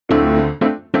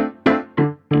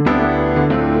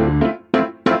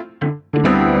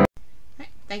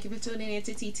Thank you for tuning in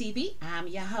to TTV. I'm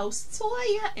your host,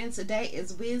 Toya, and today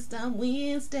is Wisdom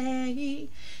Wednesday.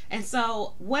 And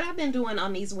so what I've been doing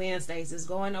on these Wednesdays is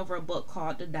going over a book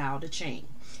called the Tao Te Ching.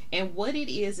 And what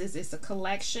it is it's a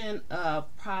collection of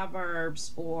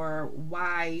proverbs or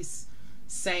wise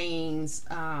sayings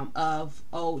of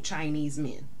old Chinese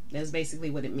men. That's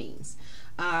basically what it means.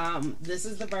 This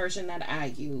is the version that I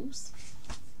use.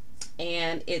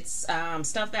 And it's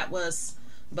stuff that was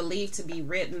believed to be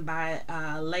written by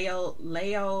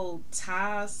Leo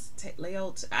Taz.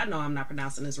 I know I'm not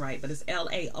pronouncing this right, but it's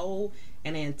Lao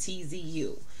and then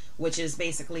Tzu, which is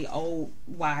basically old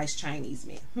wise Chinese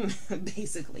men.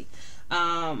 Basically,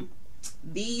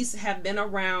 these have been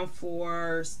around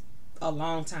for a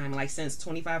long time, like since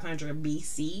 2500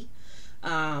 BC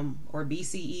or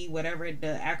BCE, whatever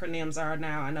the acronyms are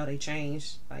now. I know they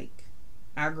changed. Like,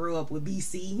 I grew up with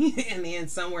BC and then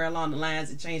somewhere along the lines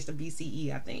it changed to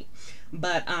BCE, I think.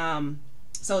 But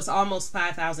so it's almost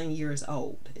 5,000 years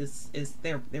old.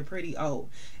 They're pretty old.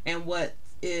 And what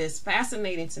is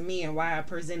fascinating to me and why I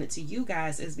present it to you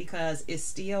guys is because it's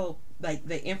still like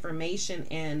the information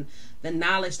and the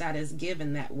knowledge that is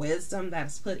given, that wisdom that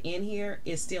is put in here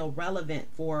is still relevant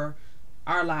for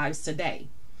our lives today.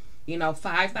 You know,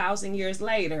 5,000 years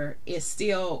later, it's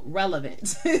still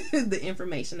relevant, the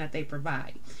information that they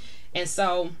provide. And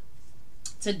so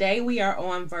today we are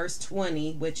on verse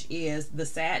 20, which is the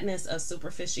sadness of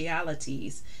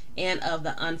superficialities and of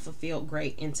the unfulfilled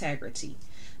great integrity.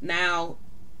 Now,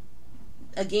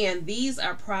 again, these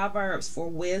are proverbs for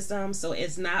wisdom. So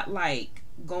it's not like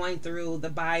going through the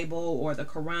Bible or the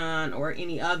Quran or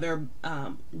any other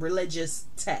religious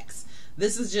text.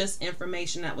 This is just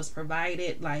information that was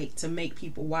provided, like, to make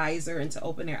people wiser and to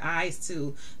open their eyes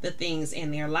to the things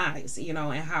in their lives, you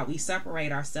know, and how we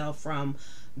separate ourselves from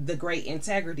the great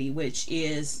integrity, which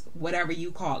is whatever you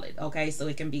call it. Okay, so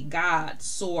it can be God,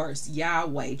 Source,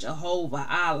 Yahweh, Jehovah,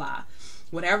 Allah,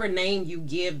 whatever name you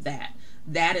give that.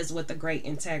 That is what the great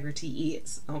integrity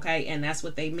is. Okay, and that's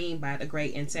what they mean by the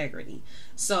great integrity.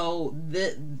 So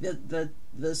the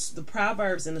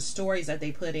proverbs and the stories that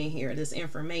they put in here, this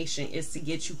information, is to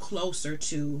get you closer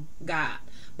to God,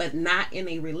 but not in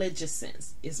a religious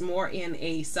sense. It's more in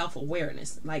a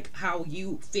self-awareness, like how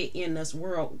you fit in this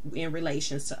world in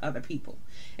relations to other people.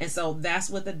 And so that's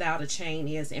what the Tao Te Ching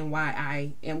is, and why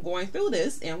I am going through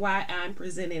this and why I'm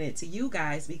presenting it to you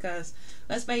guys, because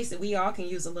let's face it, we all can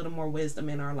use a little more wisdom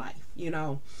in our life. You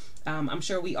know, I'm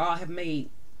sure we all have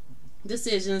made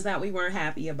decisions that we weren't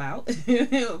happy about,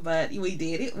 but we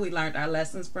did it. We learned our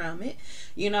lessons from it,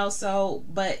 you know. So,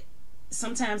 but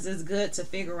sometimes it's good to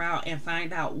figure out and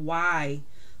find out why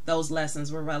those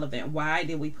lessons were relevant. Why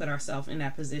did we put ourselves in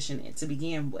that position to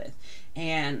begin with?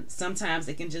 And sometimes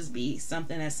it can just be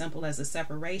something as simple as a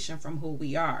separation from who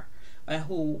we are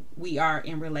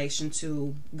in relation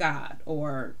to God,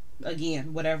 or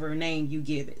again, whatever name you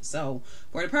give it. So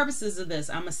for the purposes of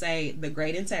this, I'm gonna say the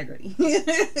great integrity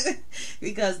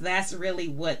because that's really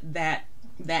what that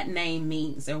name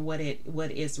means, or what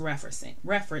it's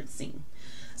referencing.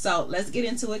 So let's get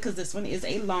into it, because this one is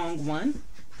a long one.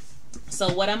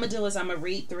 So what I'm gonna do is I'm gonna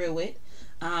read through it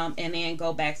and then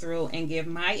go back through and give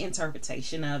my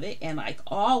interpretation of it. And like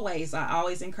always, I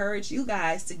always encourage you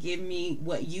guys to give me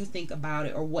what you think about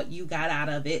it or what you got out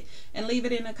of it, and leave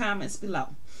it in the comments below.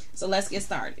 So let's get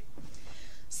started.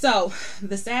 So,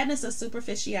 the sadness of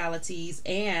superficialities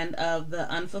and of the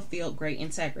unfulfilled great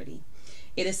integrity.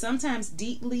 It is sometimes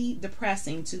deeply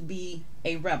depressing to be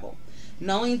a rebel,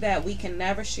 knowing that we can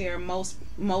never share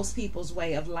most people's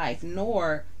way of life,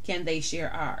 nor can they share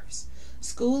ours.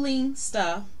 Schooling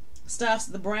stuffs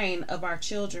the brain of our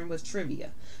children with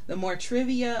trivia. The more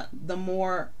trivia, the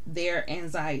more their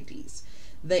anxieties.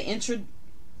 The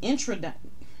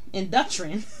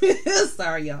indoctrinate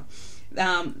sorry y'all,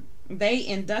 they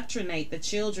indoctrinate the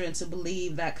children to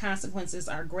believe that consequences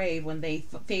are grave when they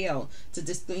fail to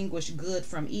distinguish good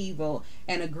from evil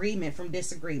and agreement from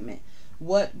disagreement.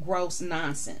 What gross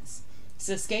nonsense.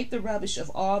 To escape the rubbish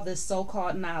of all this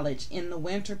so-called knowledge, in the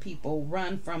winter people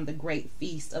run from the great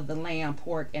feast of the lamb,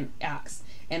 pork, and ox,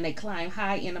 and they climb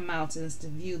high in the mountains to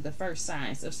view the first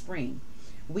signs of spring.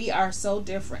 We are so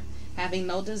different, having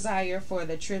no desire for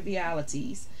the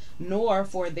trivialities, nor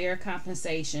for their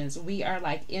compensations. We are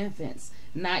like infants,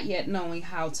 not yet knowing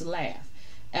how to laugh,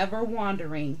 ever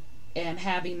wandering and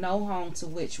having no home to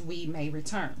which we may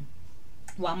return.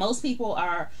 While most people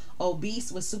are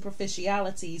obese with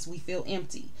superficialities, we feel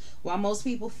empty. While most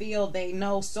people feel they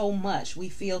know so much, we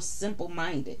feel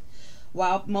simple-minded.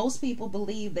 While most people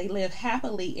believe they live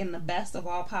happily in the best of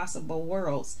all possible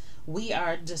worlds, we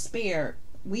are despaired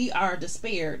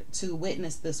to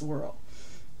witness this world.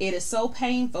 It is so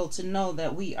painful to know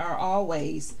that we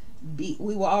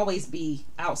will always be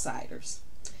outsiders,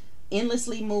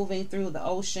 endlessly moving through the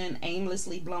ocean,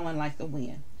 aimlessly blowing like the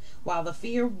wind.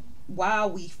 While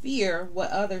we fear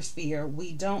what others fear,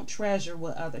 we don't treasure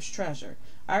what others treasure.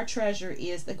 Our treasure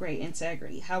is the great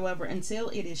integrity. However, until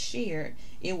it is shared,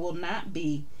 it will not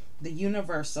be the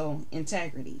universal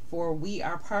integrity, for we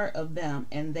are part of them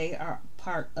and they are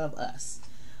part of us.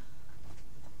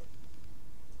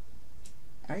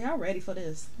 Are y'all ready for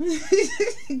this?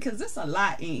 Because it's a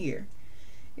lot in here.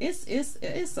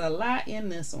 It's a lot in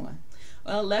this one.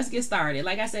 Well, let's get started.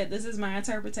 Like I said, this is my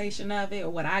interpretation of it, or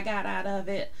what I got out of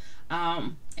it.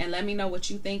 And let me know what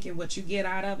you think and what you get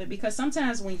out of it. Because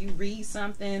sometimes when you read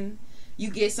something, you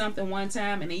get something one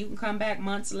time and then you can come back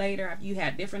months later after you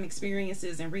had different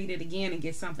experiences and read it again and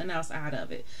get something else out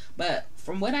of it. But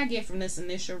from what I get from this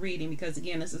initial reading, because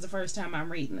again, this is the first time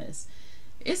I'm reading this,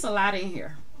 it's a lot in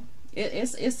here.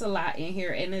 It's a lot in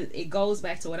here, and it goes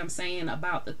back to what I'm saying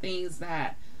about the things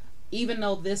that, even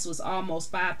though this was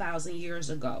almost 5,000 years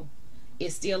ago,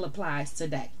 it still applies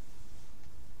today.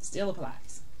 Still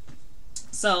applies.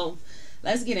 So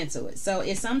let's get into it. So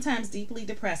it's sometimes deeply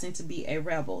depressing to be a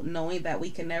rebel, knowing that we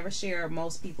can never share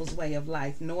most people's way of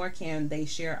life, nor can they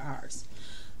share ours.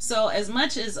 So as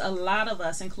much as a lot of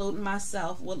us, including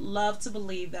myself, would love to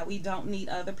believe that we don't need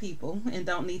other people and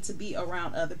don't need to be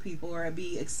around other people or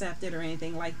be accepted or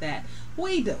anything like that,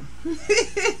 we do.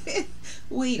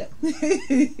 We do.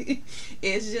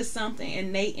 It's just something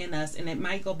innate in us, and it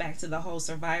might go back to the whole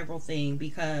survival thing,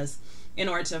 because in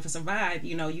order to survive,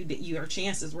 you know, your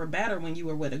chances were better when you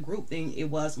were with a group than it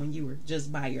was when you were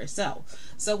just by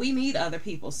yourself. So we need other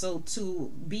people. So to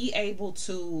be able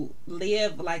to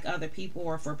live like other people,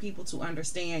 or for people to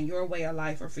understand your way of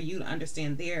life, or for you to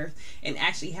understand theirs and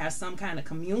actually have some kind of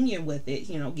communion with it,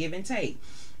 you know, give and take,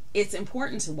 it's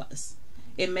important to us.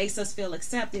 It makes us feel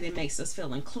accepted. It makes us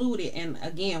feel included. And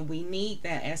again, we need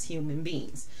that as human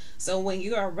beings. So when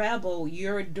you're a rebel,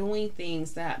 you're doing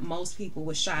things that most people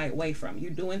would shy away from.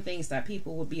 You're doing things that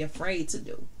people would be afraid to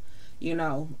do, you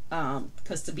know,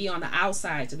 because to be on the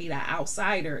outside, to be that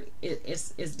outsider,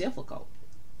 it's difficult.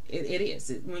 It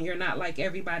is. When you're not like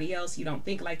everybody else, you don't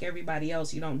think like everybody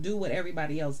else, you don't do what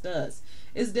everybody else does.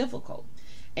 It's difficult.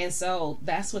 And so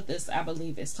that's what this, I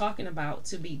believe, is talking about.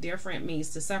 To be different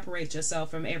means to separate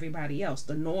yourself from everybody else,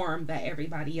 the norm that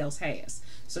everybody else has.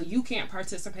 So you can't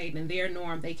participate in their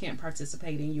norm, they can't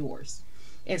participate in yours.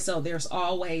 And so there's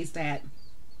always that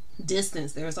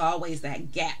distance, there's always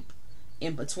that gap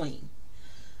in between.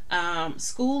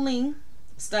 Schooling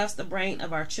stuffs the brain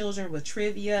of our children with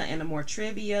trivia, and the more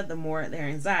trivia, the more their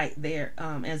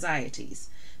anxieties.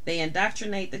 They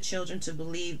indoctrinate the children to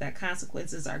believe that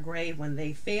consequences are grave when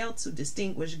they fail to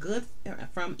distinguish good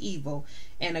from evil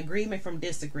and agreement from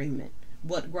disagreement.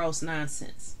 What gross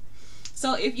nonsense.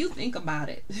 So if you think about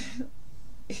it,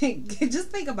 just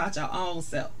think about your own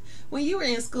self. When you were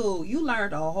in school, you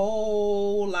learned a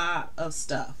whole lot of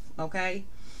stuff, okay?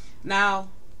 Now,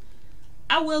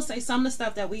 I will say some of the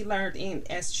stuff that we learned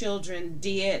as children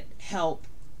did help.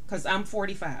 Because I'm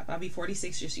 45. I'll be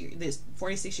 46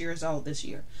 years old this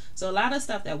year. So a lot of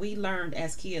stuff that we learned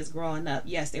as kids growing up,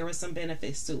 yes, there were some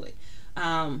benefits to it.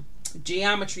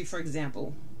 Geometry, for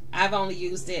example, I've only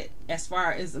used it, as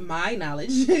far as my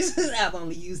knowledge, I've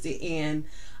only used it in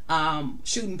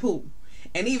shooting pool.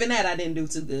 And even that, I didn't do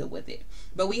too good with it.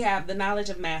 But we have the knowledge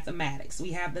of mathematics.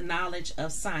 We have the knowledge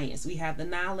of science. We have the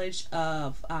knowledge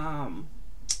of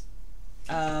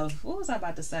what was I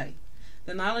about to say?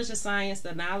 The knowledge of science,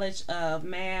 the knowledge of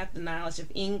math, the knowledge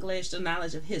of English, the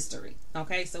knowledge of history.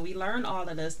 Okay, so we learn all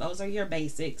of this. Those are your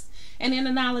basics. And then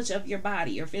the knowledge of your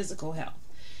body, your physical health.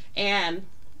 And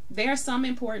there's some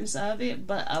importance of it,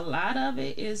 but a lot of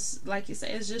it is, like you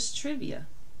said, it's just trivia.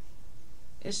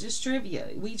 It's just trivia.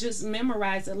 We just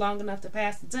memorize it long enough to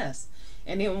pass the test.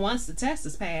 And then once the test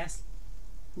is passed,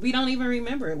 we don't even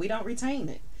remember it. We don't retain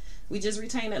it. We just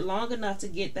retain it long enough to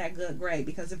get that good grade,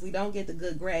 because if we don't get the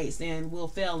good grades, then we'll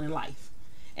fail in life.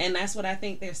 And that's what I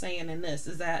think they're saying in this,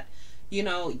 is that, you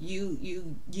know,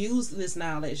 you use this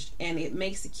knowledge and it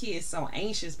makes the kids so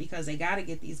anxious because they got to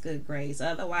get these good grades.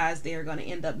 Otherwise, they're going to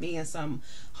end up being some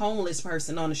homeless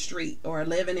person on the street or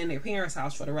living in their parents'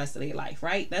 house for the rest of their life,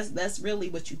 right? That's really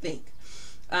what you think.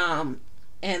 And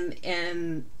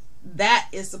that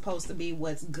is supposed to be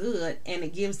what's good, and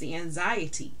it gives the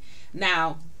anxiety.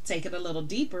 Now, take it a little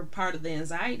deeper, part of the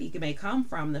anxiety may come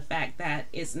from the fact that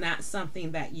it's not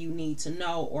something that you need to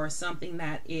know, or something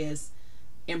that is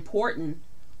important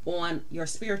on your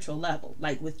spiritual level,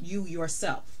 like with you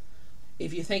yourself.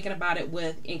 if you're thinking about it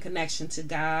in connection to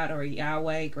God or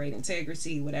Yahweh, great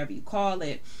integrity, whatever you call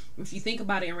it, if you think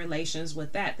about it in relations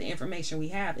with that, the information we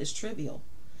have is trivial.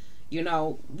 You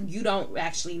know, you don't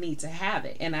actually need to have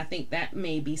it. And I think that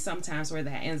may be sometimes where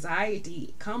that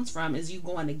anxiety comes from, is you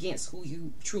going against who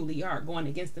you truly are, going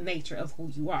against the nature of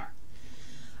who you are.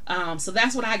 So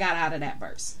that's what I got out of that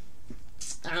verse.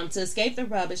 To escape the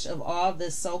rubbish of all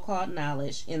this so-called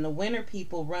knowledge, in the winter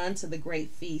people run to the great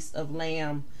feast of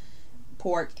lamb,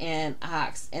 pork, and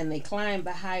ox, and they climb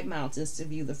the high mountains to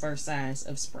view the first signs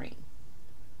of spring.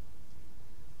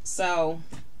 So,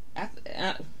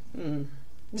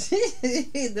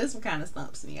 this one kind of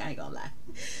stumps me, I ain't gonna lie.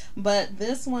 But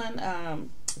this one,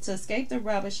 to escape the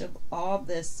rubbish of all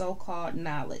this so-called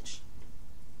knowledge.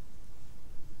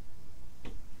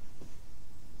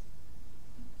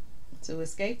 To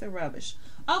escape the rubbish.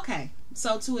 Okay,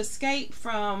 so to escape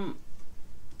from,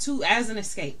 as an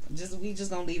escape, we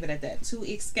just gonna leave it at that. To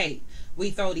escape, we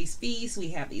throw these feasts, we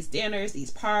have these dinners,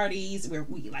 these parties where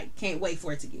we like can't wait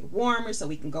for it to get warmer so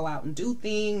we can go out and do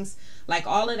things. Like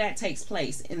all of that takes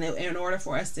place in order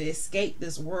for us to escape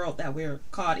this world that we're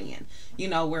caught in. You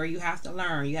know, where you have to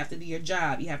learn, you have to do your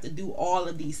job, you have to do all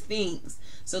of these things.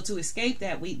 So to escape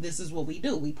that, this is what we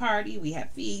do. We party, we have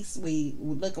feasts, we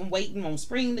look and waiting on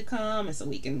spring to come, and so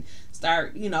we can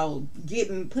start, you know,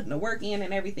 putting the work in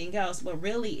and everything else. But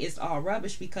really, it's all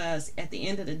rubbish, because at the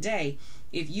end of the day,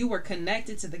 if you were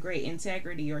connected to the great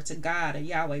integrity, or to God or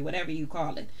Yahweh, whatever you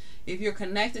call it, if you're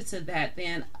connected to that,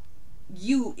 then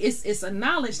it's a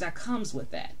knowledge that comes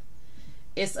with that.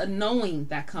 It's a knowing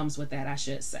that comes with that, I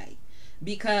should say.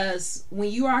 Because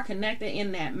when you are connected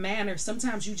in that manner,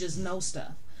 sometimes you just know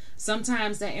stuff.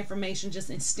 Sometimes that information just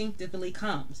instinctively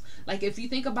comes. Like if you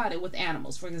think about it with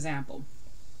animals, for example,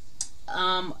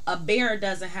 a bear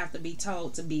doesn't have to be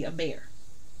told to be a bear.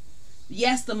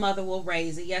 Yes, the mother will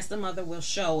raise it. Yes, the mother will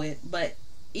show it. But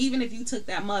even if you took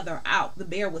that mother out, the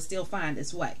bear would still find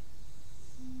its way.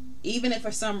 Even if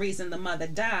for some reason the mother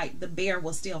died, the bear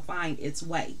will still find its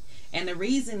way. And the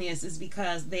reason is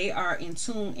because they are in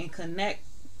tune and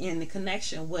in the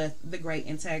connection with the great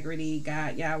integrity,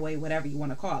 God, Yahweh, whatever you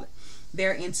want to call it.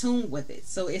 They're in tune with it.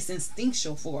 So it's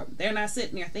instinctual for them. They're not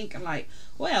sitting there thinking like,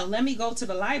 well, let me go to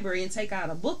the library and take out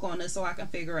a book on this so I can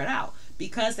figure it out.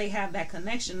 Because they have that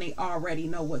connection, they already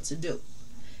know what to do.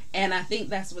 And I think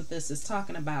that's what this is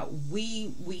talking about.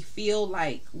 We feel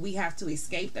like we have to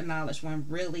escape the knowledge, when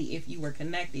really, if you were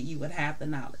connected, you would have the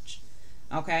knowledge.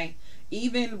 Okay?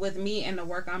 Even with me and the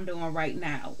work I'm doing right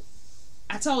now,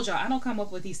 I told y'all I don't come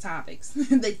up with these topics.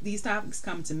 These topics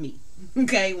come to me.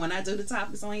 Okay? When I do the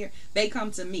topics on here, they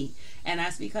come to me. And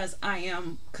that's because I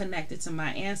am connected to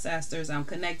my ancestors. I'm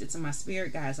connected to my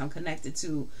spirit guides. I'm connected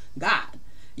to God.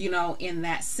 You know, in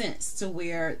that sense, to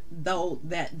where though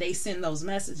that they send those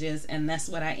messages, and that's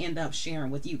what I end up sharing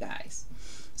with you guys.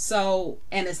 So,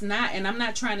 and I'm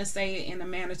not trying to say it in a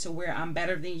manner to where I'm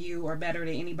better than you or better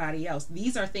than anybody else.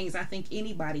 These are things I think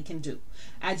anybody can do.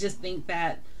 I just think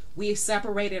that we've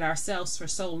separated ourselves for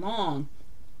so long,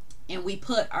 and we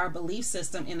put our belief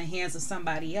system in the hands of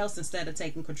somebody else instead of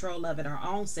taking control of it our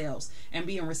own selves and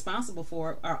being responsible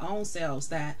for our own selves,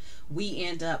 that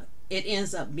it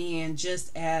ends up being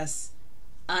just as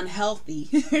unhealthy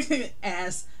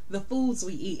as the foods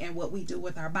we eat and what we do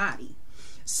with our body.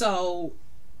 So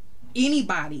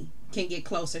anybody can get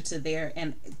closer to their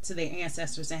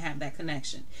ancestors and have that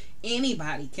connection.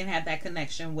 Anybody can have that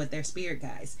connection with their spirit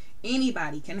guides.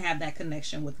 Anybody can have that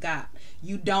connection with God.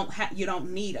 You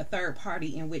don't need a third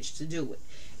party in which to do it.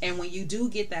 And when you do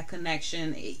get that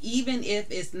connection, even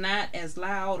if it's not as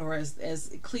loud or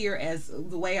as clear as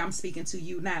the way I'm speaking to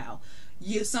you now,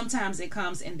 sometimes it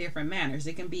comes in different manners.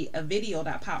 It can be a video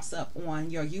that pops up on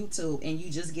your YouTube, and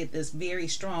you just get this very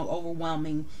strong,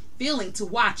 overwhelming feeling to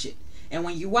watch it. And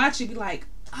when you watch it, be like,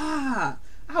 I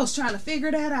was trying to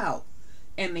figure that out.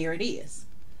 And there it is.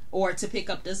 Or to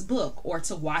pick up this book, or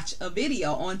to watch a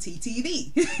video on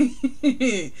TTV.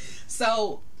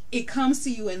 So it comes to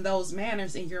you in those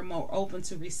manners, and you're more open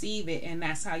to receive it, and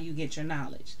that's how you get your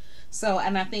knowledge. So,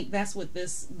 and I think that's what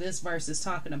this verse is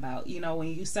talking about. You know,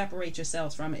 when you separate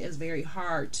yourselves from it, it's very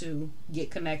hard to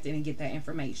get connected and get that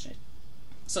information.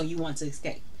 So you want to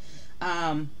escape.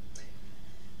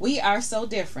 We are so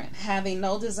different, having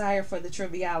no desire for the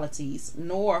trivialities,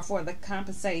 nor for the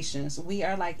compensations. We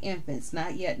are like infants,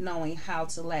 not yet knowing how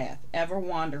to laugh, ever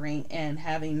wandering, and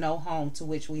having no home to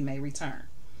which we may return.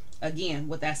 Again,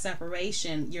 with that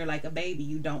separation, you're like a baby.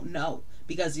 You don't know,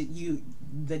 because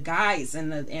the guides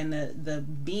and the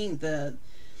being the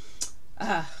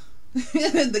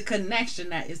connection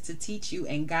that is to teach you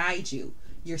and guide you,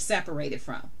 you're separated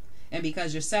from. And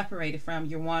because you're separated from,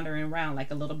 you're wandering around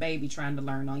like a little baby trying to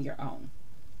learn on your own.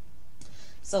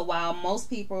 So while most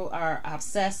people are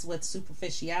obsessed with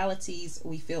superficialities,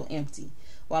 we feel empty.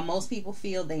 While most people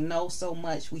feel they know so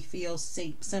much, we feel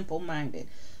simple-minded.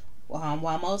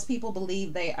 While most people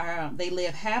believe they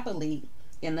live happily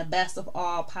in the best of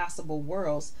all possible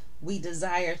worlds, we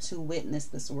desire to witness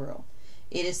this world.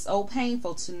 It is so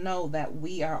painful to know that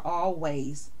we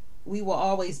will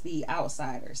always be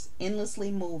outsiders,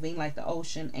 endlessly moving like the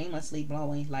ocean, aimlessly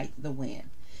blowing like the wind.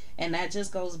 And that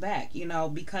just goes back,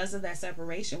 because of that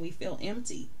separation, we feel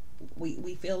empty.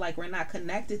 We feel like we're not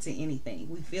connected to anything.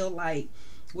 We feel like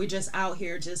we're just out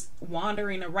here just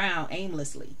wandering around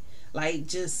aimlessly, like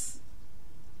just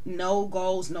no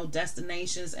goals, no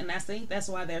destinations. And I think that's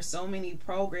why there's so many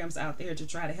programs out there to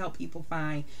try to help people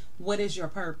find what is your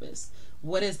purpose,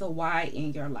 what is the why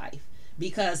in your life,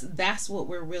 because that's what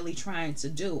we're really trying to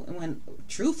do. And when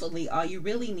truthfully, all you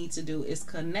really need to do is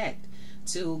connect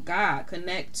to God,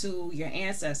 connect to your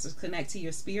ancestors, connect to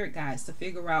your spirit guides to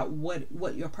figure out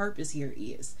what your purpose here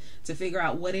is, to figure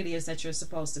out what it is that you're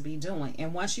supposed to be doing.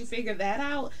 And once you figure that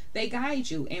out, they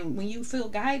guide you. And when you feel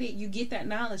guided, you get that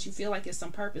knowledge. You feel like it's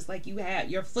some purpose, like you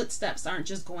have your footsteps aren't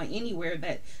just going anywhere,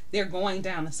 that they're going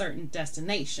down a certain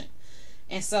destination.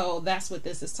 And so that's what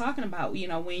this is talking about.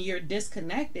 When you're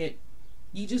disconnected,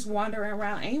 you just wander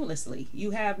around aimlessly. You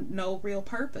have no real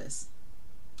purpose.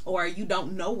 Or you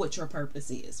don't know what your purpose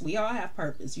is. We all have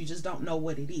purpose. You just don't know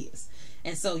what it is.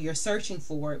 And so you're searching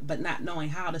for it, but not knowing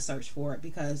how to search for it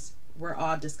because we're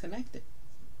all disconnected.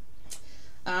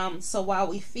 So while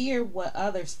we fear what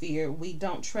others fear, we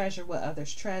don't treasure what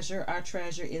others treasure. Our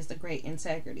treasure is the great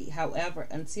integrity. However,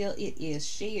 until it is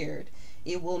shared,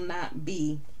 it will not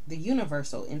be the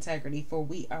universal integrity, for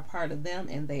we are part of them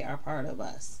and they are part of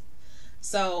us.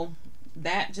 So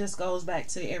that just goes back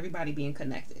to everybody being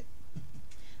connected.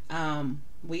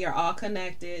 We are all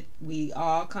connected. We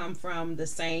all come from the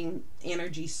same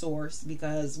energy source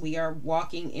because we are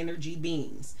walking energy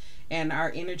beings, and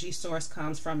our energy source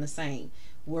comes from the same,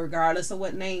 regardless of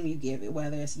what name you give it,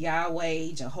 whether it's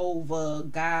Yahweh, Jehovah,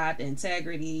 God,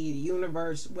 integrity,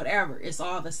 universe, whatever. It's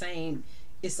all the same.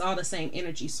 It's all the same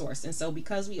energy source. And so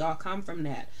because we all come from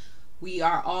that, we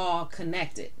are all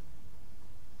connected.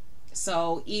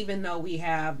 So even though we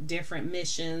have different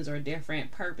missions or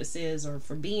different purposes or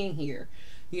for being here,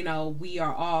 we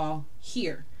are all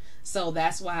here. So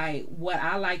that's why what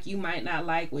I like, you might not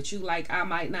like. What you like, I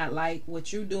might not like.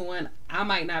 What you're doing, I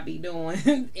might not be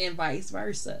doing, and vice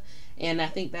versa. And I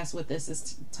think that's what this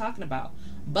is talking about.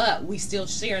 But we still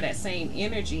share that same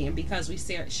energy. And because we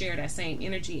share that same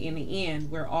energy, in the end,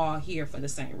 we're all here for the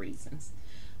same reasons.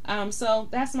 So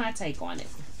that's my take on it.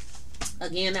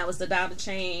 Again, that was the Tao Te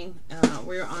Ching.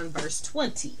 We're on verse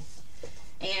 20.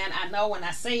 And I know when I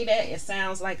say that, it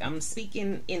sounds like I'm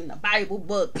speaking in the Bible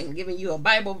book and giving you a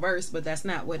Bible verse, but that's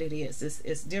not what it is.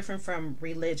 It's different from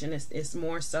religion. It's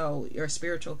more so your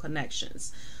spiritual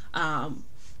connections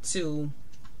to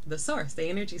the source, the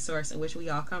energy source in which we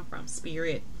all come from.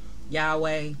 Spirit,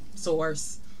 Yahweh,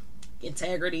 source,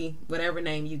 integrity, whatever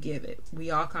name you give it. We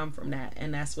all come from that,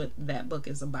 and that's what that book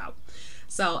is about.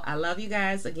 So I love you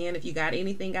guys. Again, if you got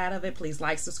anything out of it, please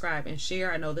like, subscribe, and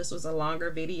share. I know this was a longer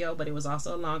video, but it was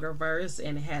also a longer verse,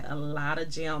 and it had a lot of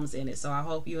gems in it. So I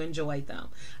hope you enjoyed them.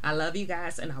 I love you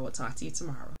guys, and I will talk to you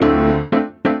tomorrow.